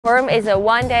Purim is a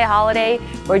one-day holiday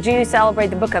where Jews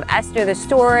celebrate the book of Esther, the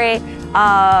story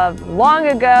of long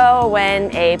ago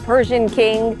when a Persian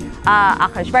king,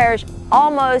 Ahasuerus,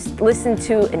 almost listened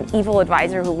to an evil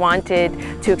advisor who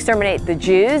wanted to exterminate the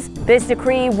Jews. This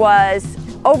decree was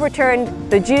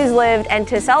overturned, the Jews lived, and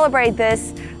to celebrate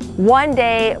this, one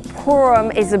day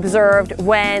Purim is observed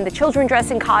when the children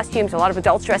dress in costumes, a lot of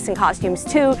adults dress in costumes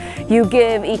too. You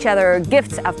give each other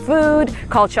gifts of food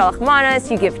called shalach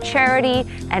manas, you give charity,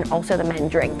 and also the men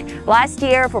drink. Last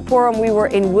year for Purim we were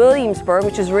in Williamsburg,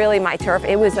 which is really my turf.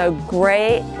 It was a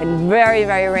great and very,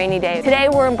 very rainy day. Today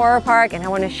we're in Boro Park and I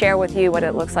want to share with you what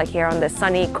it looks like here on this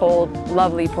sunny, cold,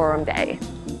 lovely Purim day.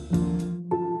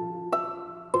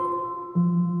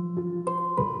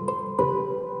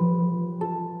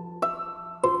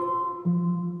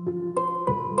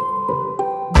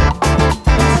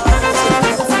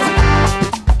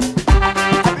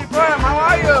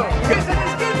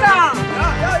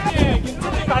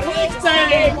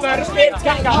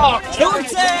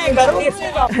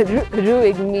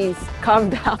 Ruhig means calm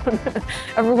down.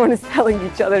 Everyone is telling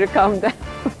each other to calm down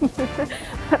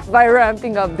by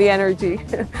ramping up the energy.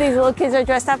 These little kids are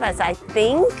dressed up as, I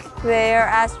think, they're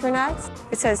astronauts.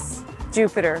 It says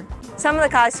Jupiter. Some of the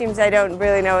costumes I don't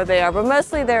really know what they are, but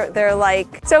mostly they're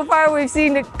like, so far we've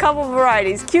seen a couple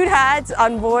varieties. Cute hats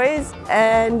on boys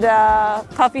and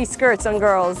puffy skirts on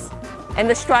girls. And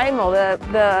the shtreimel,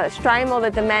 the shtreimel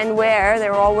that the men wear,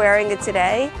 they're all wearing it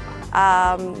today.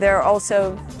 There are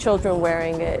also children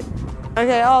wearing it.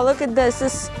 Okay, oh, look at this.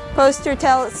 This poster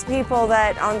tells people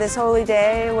that on this holy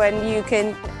day, when you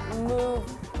can move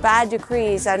bad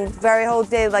decrees on very holy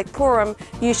day like Purim,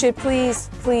 you should please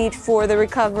plead for the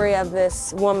recovery of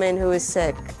this woman who is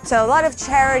sick. So a lot of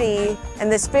charity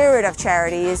and the spirit of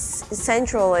charity is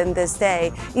central in this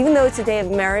day. Even though it's a day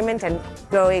of merriment and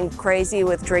going crazy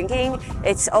with drinking,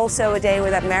 it's also a day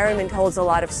where that merriment holds a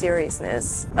lot of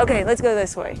seriousness. Okay, let's go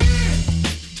this way.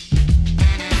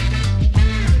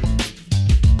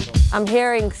 I'm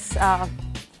hearing,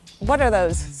 what are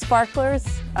those, sparklers?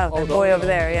 Oh, the boy over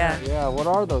there, yeah. Yeah, what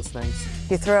are those things?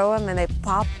 You throw them and they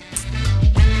pop.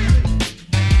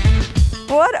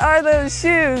 What are those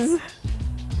shoes?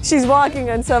 She's walking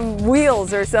on some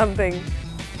wheels or something.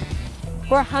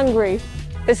 We're hungry.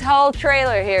 This whole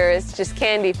trailer here is just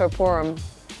candy for Purim,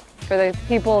 for the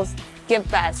people's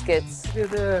gift baskets.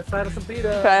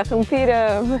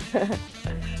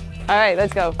 All right,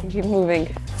 let's go. Keep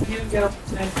moving.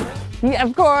 Yeah,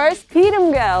 of course,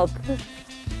 Purim geld.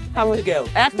 How much?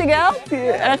 Echte geld?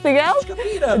 Echte geld?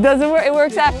 It doesn't work. It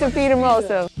works after Purim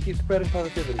also. Keep spreading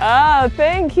positivity. Oh,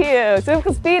 thank you.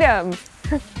 Simchas Purim.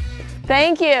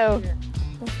 Thank you.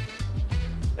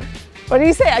 What do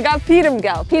you say? I got Purim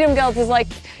geld. Purim geld is like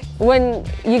when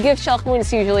you give shalach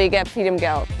manas, usually you get Purim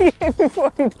geld. He gave me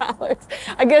 $40.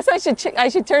 I guess I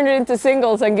should turn it into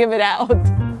singles and give it out.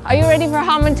 Are you ready for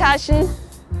hamantaschen?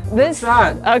 This?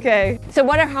 Okay. So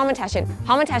what are hamantaschen?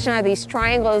 Hamantaschen are these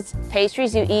triangles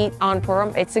pastries you eat on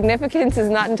Purim. Its significance is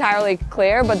not entirely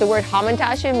clear, but the word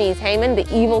hamantaschen means Haman, the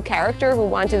evil character who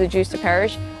wanted the Jews to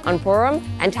perish on Purim.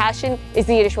 And taschen is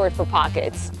the Yiddish word for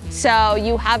pockets. So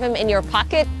you have him in your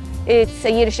pocket. It's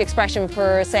a Yiddish expression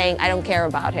for saying, I don't care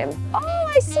about him. Oh,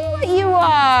 I see what you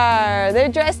are. They're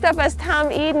dressed up as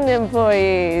Tom Eden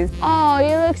employees. Oh,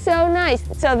 you look so nice.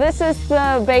 So this is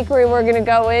the bakery we're gonna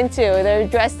go into. They're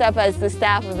dressed up as the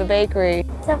staff of the bakery.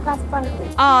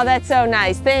 Oh, that's so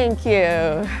nice, thank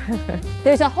you.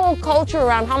 There's a whole culture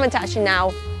around hamantaschen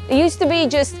now. It used to be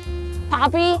just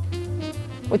poppy,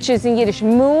 which is in Yiddish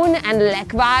moon, and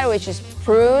lekvar, which is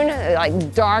prune,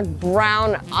 like dark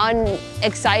brown,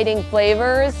 unexciting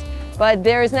flavors. But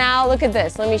there's now, look at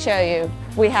this, let me show you.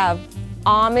 We have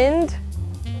almond,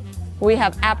 we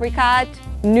have apricot,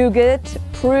 nougat,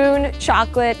 prune,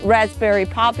 chocolate, raspberry,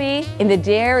 poppy. In the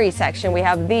dairy section, we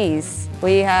have these.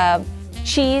 We have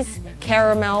cheese,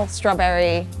 caramel,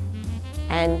 strawberry,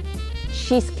 and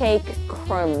cheesecake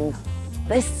crumbs.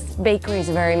 This bakery is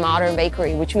a very modern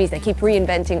bakery, which means they keep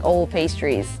reinventing old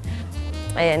pastries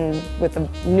and with the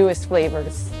newest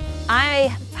flavors.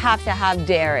 I have to have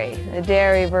dairy. The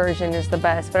dairy version is the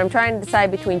best, but I'm trying to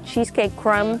decide between cheesecake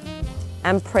crumb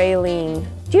and praline.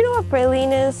 Do you know what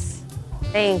praline is?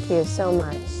 Thank you so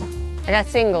much. I got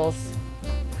singles.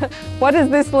 What does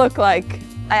this look like?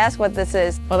 I ask what this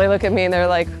is. Well, they look at me and they're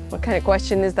like, what kind of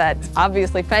question is that? It's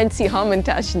obviously fancy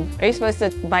hamantaschen. Are you supposed to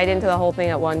bite into the whole thing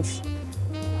at once?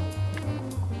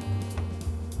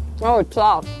 Oh, it's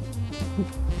soft.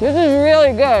 This is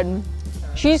really good.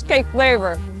 Cheesecake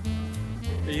flavor.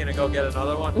 Are you gonna go get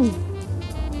another one?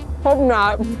 Hope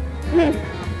not.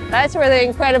 That's where the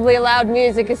incredibly loud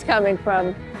music is coming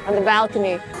from, on the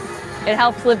balcony. It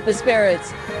helps lift the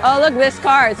spirits. Oh, look, this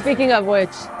card, speaking of which.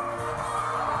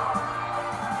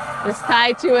 It's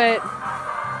tied to it.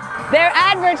 They're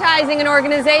advertising an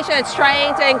organization that's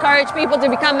trying to encourage people to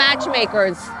become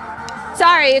matchmakers.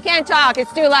 Sorry, you can't talk,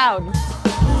 it's too loud.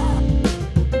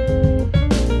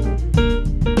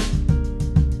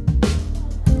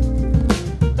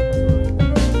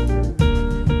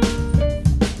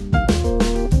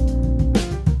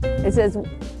 It says,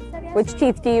 which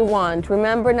teeth do you want?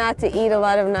 Remember not to eat a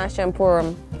lot of nasha and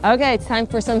Purim. Okay, it's time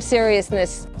for some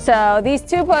seriousness. So these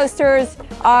two posters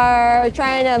are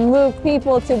trying to move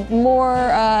people to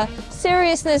more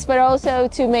seriousness, but also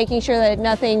to making sure that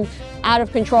nothing out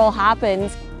of control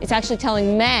happens. It's actually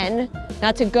telling men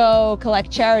not to go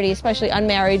collect charity, especially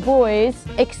unmarried boys,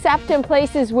 except in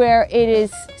places where it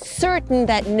is certain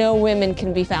that no women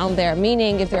can be found there.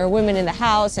 Meaning if there are women in the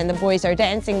house and the boys are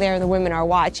dancing there and the women are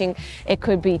watching, it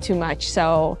could be too much.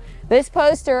 So this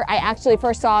poster I actually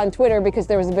first saw on Twitter because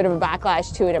there was a bit of a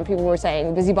backlash to it and people were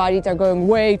saying busybodies are going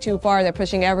way too far, they're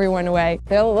pushing everyone away.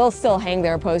 They'll still hang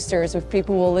their posters. If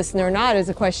people will listen or not is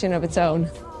a question of its own.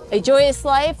 A joyous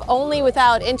life only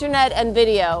without internet and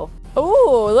video.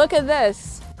 Ooh, look at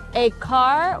this. A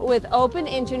car with open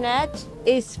internet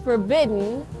is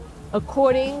forbidden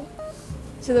according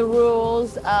to the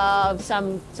rules of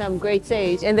some great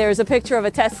sage. And there's a picture of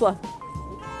a Tesla.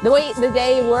 The way the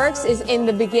day works is in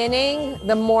the beginning,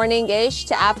 the morning-ish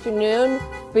to afternoon,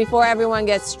 before everyone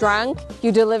gets drunk,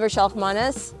 you deliver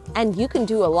shalchmanas, and you can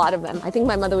do a lot of them. I think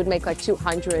my mother would make like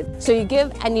 200. So you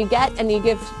give and you get and you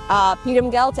give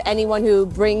Purim gel to anyone who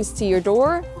brings to your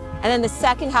door. And then the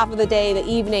second half of the day, the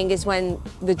evening, is when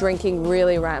the drinking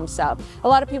really ramps up. A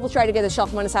lot of people try to get the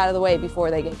shalchmanas out of the way before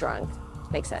they get drunk.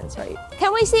 Makes sense, right?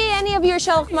 Can we see any of your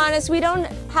shalchmanas? We don't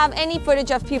have any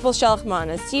footage of people's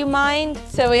shalchmanas. Do you mind?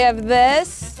 So we have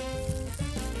this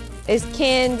is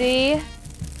candy,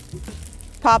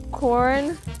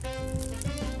 popcorn.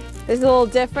 This is a little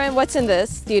different. What's in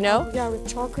this? Do you know? Yeah, with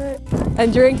chocolate.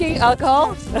 And drinking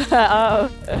alcohol? Oh.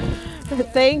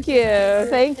 Thank you.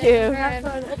 Thank you.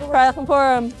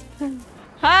 Purim.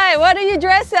 Hi, what are you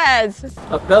dressed as?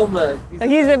 A bellman.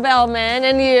 He's a bellman,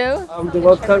 and you? I'm the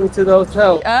one coming to the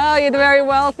hotel. Oh, you're very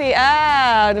wealthy.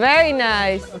 Ah, very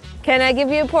nice. Can I give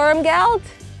you Purim geld?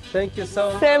 Thank you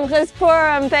so much. Simchas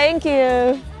Purim, thank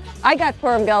you. I got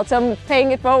Purim geld, so I'm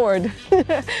paying it forward.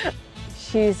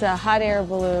 She's a hot air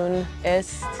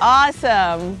balloonist.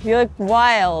 Awesome. You look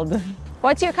wild.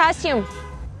 What's your costume?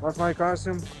 What's my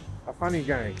costume? A funny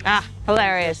guy. Ah,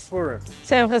 hilarious. Purim.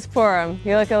 Simchas Purim.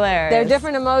 You look hilarious. They're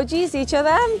different emojis, each of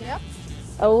them? Yep.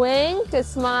 A wink, a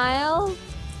smile.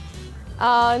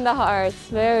 Oh, and the hearts.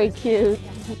 Very cute.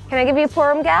 Can I give you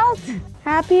Purim geld?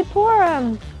 Happy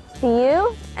Purim. To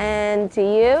you, and to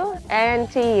you, and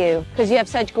to you. Because you have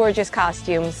such gorgeous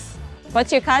costumes.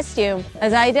 What's your costume? A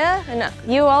Zaida? No.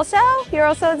 You also? You're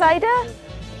also a Zaida?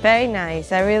 Very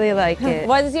nice. I really like it.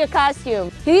 What is your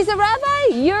costume? He's a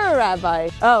rabbi? You're a rabbi.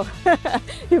 Oh,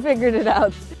 you figured it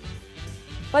out.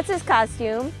 What's his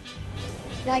costume?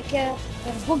 Like a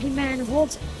boogeyman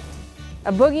holds him.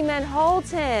 A boogeyman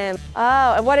holds him.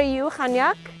 Oh, and what are you,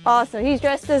 Chanyak? Awesome. He's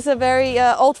dressed as a very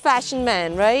old-fashioned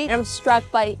man, right? I'm struck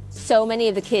by so many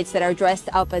of the kids that are dressed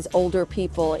up as older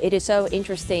people. It is so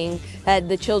interesting that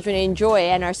the children enjoy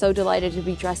and are so delighted to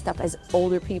be dressed up as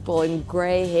older people in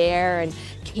gray hair and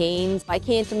canes. I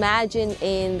can't imagine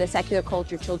in the secular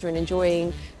culture children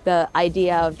enjoying the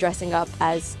idea of dressing up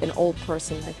as an old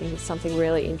person. I think it's something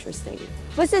really interesting.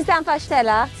 Was ist dein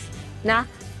Versteller? Na?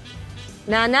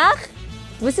 Nanach?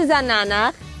 Was ist ein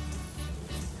Nanach?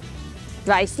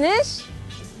 Weiß nicht.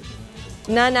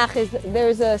 Nanach is,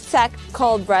 there's a sect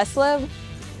called Breslov,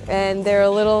 and they're a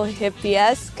little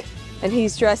hippie-esque, and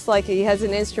he's dressed like he has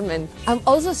an instrument. I'm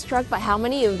also struck by how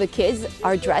many of the kids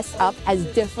are dressed up as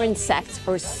different sects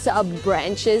or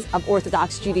sub-branches of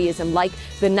Orthodox Judaism, like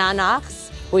the Nanachs,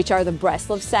 which are the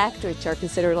Breslov sect, which are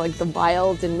considered like the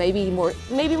wild and maybe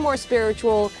more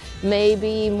spiritual,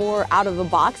 maybe more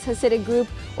out-of-the-box Hasidic group.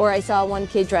 Or I saw one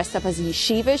kid dressed up as a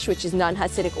yeshivish, which is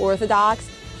non-Hasidic Orthodox.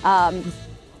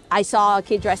 I saw a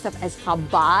kid dressed up as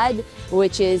Chabad,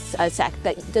 which is a sect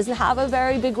that doesn't have a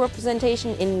very big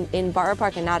representation in Boro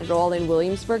Park and not at all in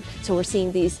Williamsburg. So we're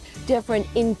seeing these different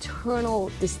internal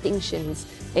distinctions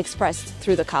expressed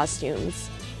through the costumes.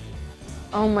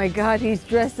 Oh my God, he's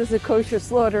dressed as a kosher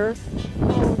slaughterer.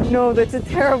 Oh no, that's a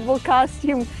terrible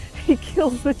costume. He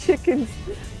kills the chickens.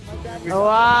 Oh,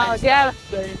 wow, yeah.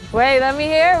 Wait, let me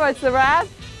hear. What's the rap?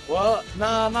 Well,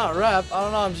 nah, not rap. I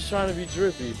don't know. I'm just trying to be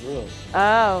drippy, bro.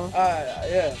 Oh.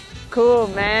 Yeah. Cool,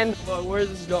 man. Well, where's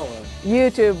this going?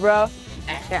 YouTube, bro.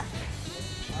 Yeah.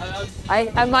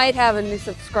 I might have a new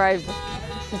subscriber.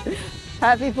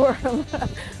 Happy Purim.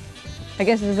 I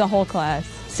guess this is a whole class.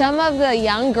 Some of the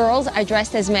young girls are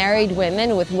dressed as married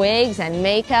women with wigs and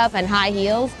makeup and high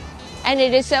heels. And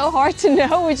it is so hard to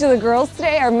know which of the girls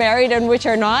today are married and which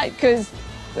are not, because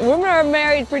the women are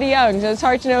married pretty young, so it's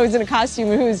hard to know who's in a costume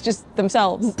and who's just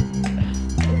themselves.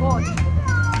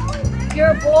 You're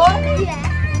a boy? Yeah.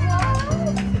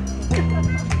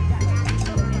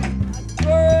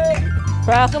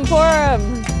 Welcome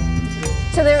Purim.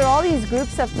 So there are all these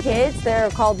groups of kids. They're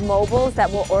called mobiles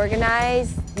that will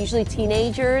organize, usually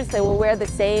teenagers. They will wear the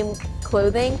same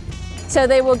clothing. So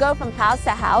they will go from house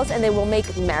to house and they will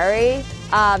make merry.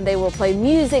 They will play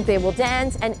music, they will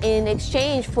dance, and in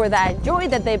exchange for that joy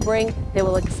that they bring, they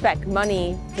will expect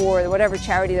money for whatever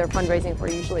charity they're fundraising for,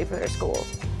 usually for their school.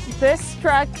 This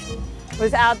truck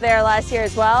was out there last year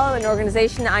as well. An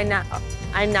organization,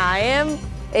 Einayim,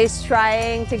 is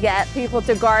trying to get people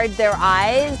to guard their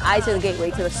eyes. Eyes are the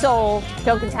gateway to the soul.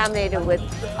 Don't contaminate it with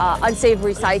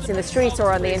unsavory sites in the streets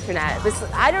or on the internet.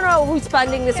 I don't know who's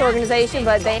funding this organization,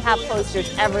 but they have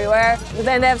posters everywhere.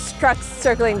 Then they have trucks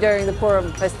circling during the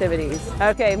Purim festivities.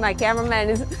 Okay, my cameraman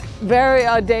is very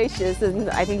audacious, and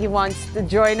I think he wants to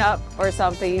join up or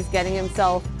something. He's getting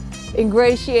himself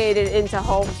ingratiated into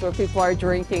homes where people are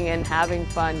drinking and having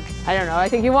fun. I don't know, I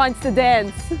think he wants to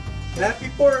dance.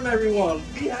 Happy Purim, everyone.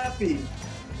 Be happy.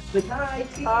 Say hi.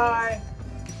 Hi.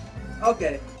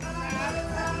 Okay.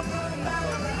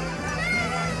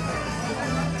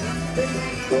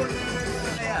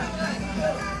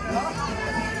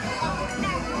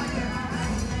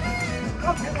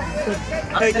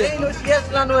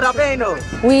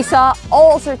 We saw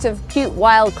all sorts of cute,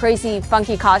 wild, crazy,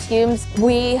 funky costumes.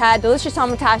 We had delicious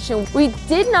hamantash. We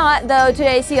did not, though,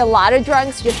 today see a lot of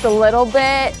drunks, just a little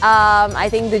bit. I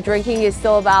think the drinking is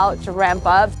still about to ramp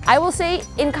up. I will say,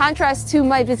 in contrast to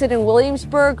my visit in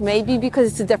Williamsburg, maybe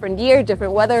because it's a different year,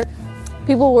 different weather,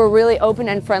 people were really open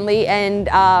and friendly, and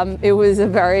it was a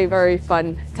very, very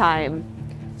fun time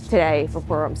today for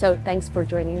Purim. So thanks for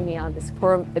joining me on this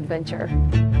Purim adventure.